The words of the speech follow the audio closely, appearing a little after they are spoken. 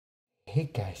Hey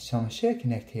guys, so I'm going to show you how to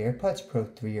connect the AirPods Pro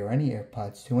 3 or any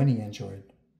AirPods to any Android.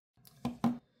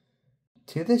 To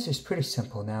do this is pretty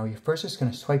simple. Now you're first just going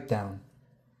to swipe down,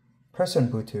 press on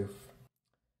Bluetooth.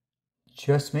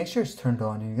 Just make sure it's turned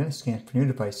on and you're going to scan for new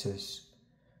devices.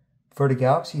 For the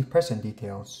Galaxy, you press on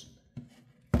details.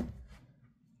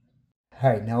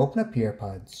 Alright, now open up your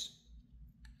AirPods.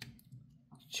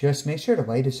 Just make sure the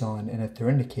light is on and that they're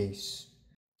in the case.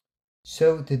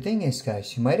 So the thing is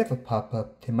guys, you might have a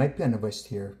pop-up, they might be on the list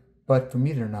here, but for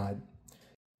me they're not.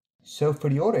 So for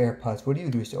the older AirPods, what you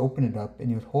would do is open it up and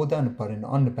you would hold down the button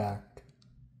on the back.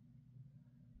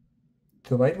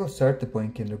 The light will start to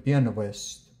blink and they'll be on the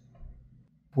list.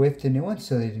 With the new ones,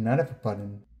 so they do not have a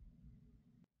button.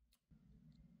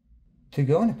 To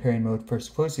go into pairing mode,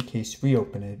 first close the case,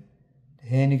 reopen it,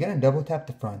 and you're going to double tap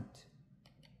the front.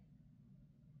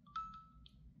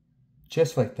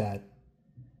 Just like that.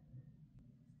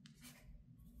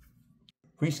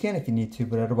 Rescan if you need to,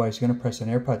 but otherwise you're going to press on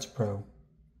AirPods Pro.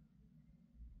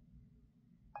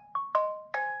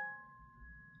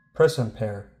 Press on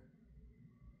pair.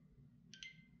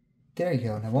 There you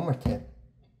go. Now one more tip.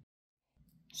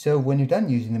 So when you're done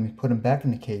using them, you put them back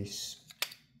in the case.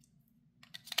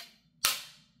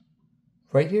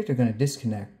 Right here they're going to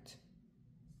disconnect.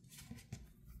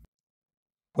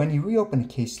 When you reopen the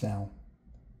case now,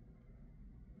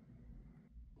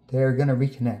 they're going to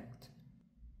reconnect.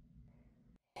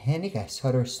 And you guys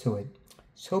saw there is to it.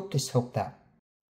 So hope this helped out.